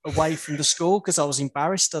 streets away from the school because I was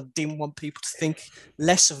embarrassed. I didn't want people to think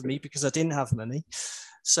less of me because I didn't have money.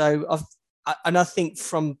 So I think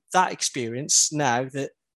from that experience now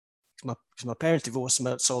that because my parents divorced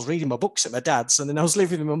me, so I was reading my books at my dad's, and then I was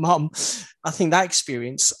living with my mum. I think that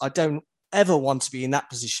experience, I don't ever want to be in that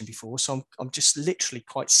position before. So I'm just literally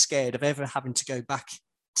quite scared of ever having to go back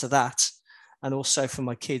to that. And also for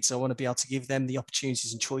my kids, I want to be able to give them the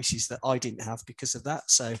opportunities and choices that I didn't have because of that.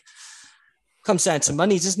 So it comes down to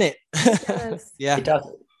money, doesn't it? Yes. Yeah. It does.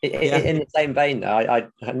 In the same vein, though, I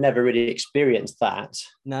have never really experienced that.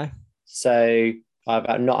 No. So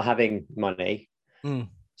about not having money.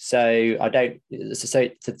 So I don't. So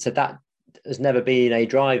that has never been a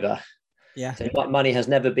driver. Yeah. So money has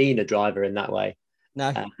never been a driver in that way.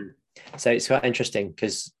 No. So it's quite interesting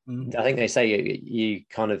because I think they say you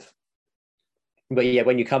kind of. But yeah,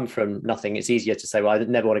 when you come from nothing, it's easier to say, well, I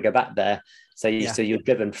never want to go back there. So you're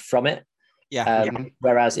driven from it. Yeah.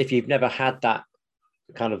 Whereas if you've never had that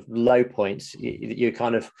kind of low point, you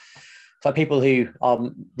kind of, like people who are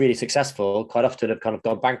really successful quite often have kind of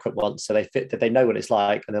gone bankrupt once. So they know what it's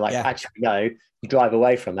like. And they're like, actually, no, you drive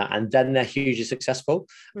away from that. And then they're hugely successful.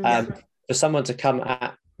 For someone to come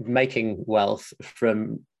at making wealth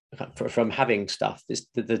from having stuff,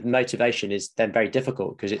 the motivation is then very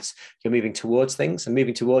difficult because you're moving towards things, and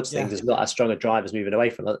moving towards things is not as strong a drive as moving away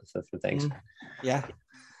from things.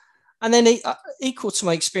 And then equal to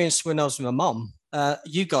my experience when I was with my mum,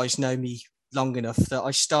 you guys know me long enough that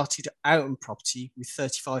I started out in property with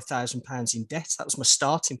 £35,000 in debt. That was my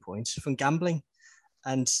starting point from gambling,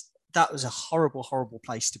 and that was a horrible, horrible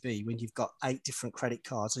place to be when you've got 8 different credit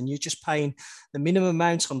cards and you're just paying the minimum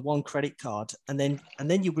amount on one credit card, and then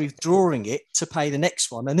you're withdrawing it to pay the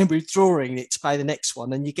next one, and then withdrawing it to pay the next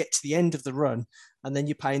one, and you get to the end of the run, and then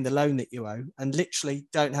you're paying the loan that you owe, and literally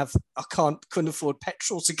couldn't afford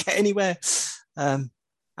petrol to get anywhere. And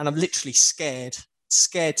and I'm literally scared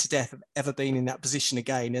to death of ever being in that position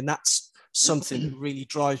again. And that's something that really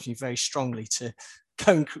drives me very strongly to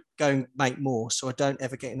go and make more, so I don't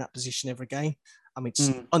ever get in that position ever again. I mean, it's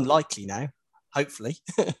unlikely now, hopefully.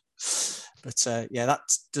 But that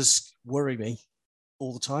does worry me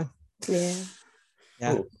all the time. Yeah.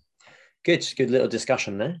 Cool. Good little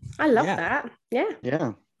discussion there. I love that. Yeah.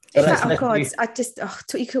 In fact, oh God,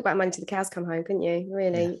 you talk about money till the cows come home, couldn't you?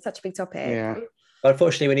 Really, such a big topic. Yeah. But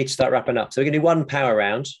unfortunately, we need to start wrapping up. So we're going to do one power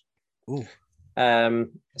round. Ooh.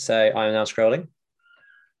 So I'm now scrolling.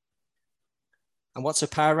 And what's a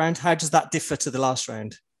power round? How does that differ to the last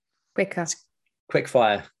round? Quicker. Quick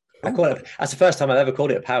fire. I call it. That's the first time I've ever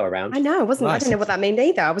called it a power round. I know. I wasn't. Right. I didn't know what that meant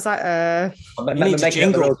either. I was like, You need to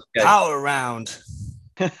jingle. Power round.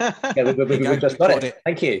 Yeah, we've just got it.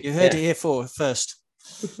 Thank you. You heard it here first.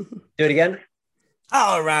 Do it again.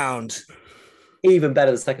 Power round. Even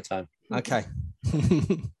better the second time. Okay.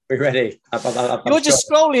 We're ready. You're just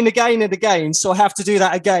scrolling again and again, so I have to do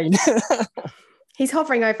that again. He's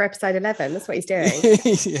hovering over episode 11. That's what he's doing.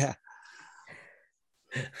 Yeah.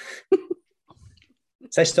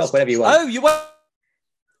 Say stop whenever you want. Oh, you won't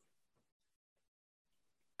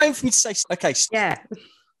for me to say okay. Yeah.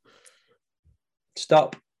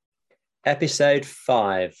 Stop. Episode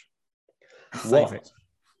 5. What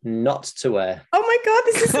not to wear? Oh my God,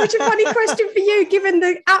 this is such a funny question for you, given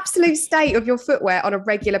the absolute state of your footwear on a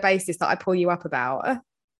regular basis that I pull you up about.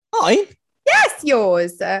 Mine? Yes,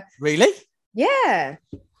 yours. Really? Yeah.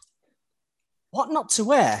 What not to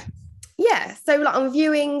wear? Yeah. So like on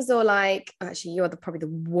viewings or like, actually, you're probably the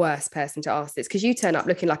worst person to ask this because you turn up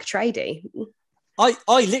looking like a tradie. I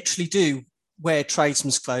literally do wear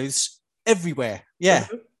tradesman's clothes everywhere. Yeah,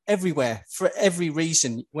 everywhere for every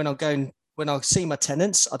reason. When I see my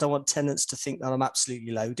tenants, I don't want tenants to think that I'm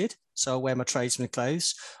absolutely loaded. So I wear my tradesman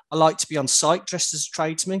clothes. I like to be on site dressed as a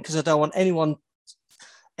tradesman because I don't want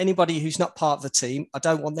anybody who's not part of the team. I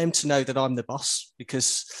don't want them to know that I'm the boss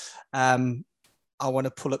because I want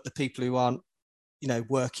to pull up the people who aren't,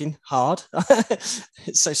 working hard.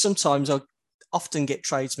 So sometimes I often get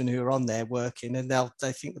tradesmen who are on there working and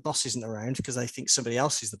they think the boss isn't around because they think somebody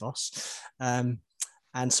else is the boss. And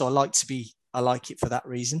so I like it for that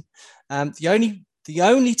reason. The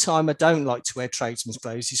only time I don't like to wear tradesman's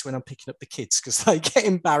clothes is when I'm picking up the kids because they get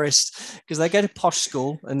embarrassed because they go to posh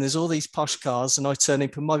school and there's all these posh cars and I turn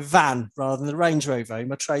up in my van rather than the Range Rover in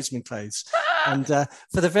my tradesman clothes. And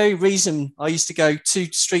for the very reason I used to go 2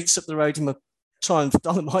 streets up the road in my Triumph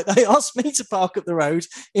Dolomite, they asked me to park up the road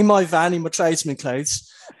in my van in my tradesman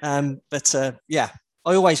clothes. But I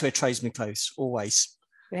always wear tradesman clothes, always.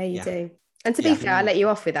 Yeah, you do. And to be fair, I let you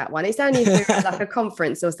off with that one. It's only if we're at like a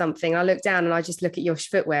conference or something. I look down and I just look at your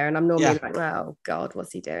footwear and I'm normally like, oh God,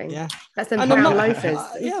 what's he doing? Yeah. That's them brown loafers.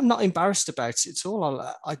 I'm not embarrassed about it at all.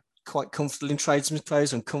 I'm quite comfortable in tradesman's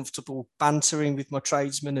clothes. I'm comfortable bantering with my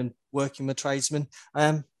tradesmen and working with tradesmen.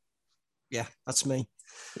 That's me.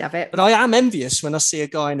 Love it. But I am envious when I see a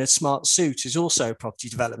guy in a smart suit who's also property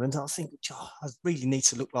development. I think, I really need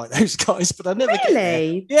to look like those guys, but I never get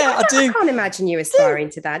there. Yeah, I do. I can't imagine you aspiring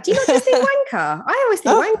to that. Do you not just think wanker? I always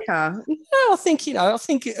think wanker. No, I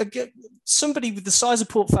think somebody with the size of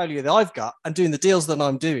portfolio that I've got and doing the deals that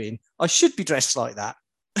I'm doing, I should be dressed like that.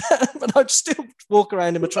 But I'd still walk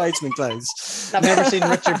around in my tradesman clothes. I've never seen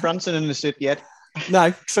Richard Branson in a suit yet.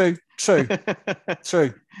 No, true.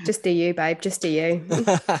 Just do you, babe. Just do you.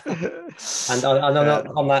 And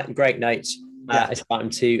on that great note, it's time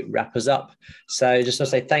to wrap us up. So just want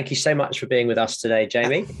to say thank you so much for being with us today,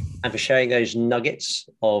 Jamie, and for sharing those nuggets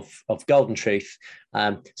of golden truth.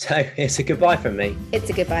 So it's a goodbye from me. It's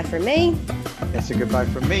a goodbye from me. It's a goodbye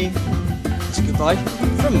from me. It's a goodbye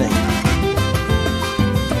from me.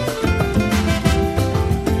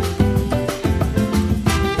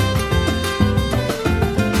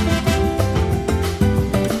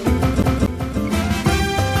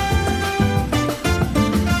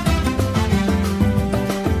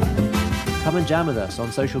 Come and jam with us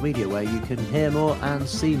on social media where you can hear more and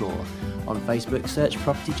see more. On Facebook, search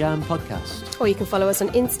Property Jam Podcast. Or you can follow us on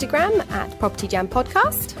Instagram at Property Jam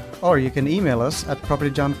Podcast. Or you can email us at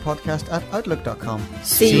propertyjampodcast@outlook.com.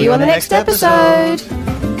 See you on the next episode.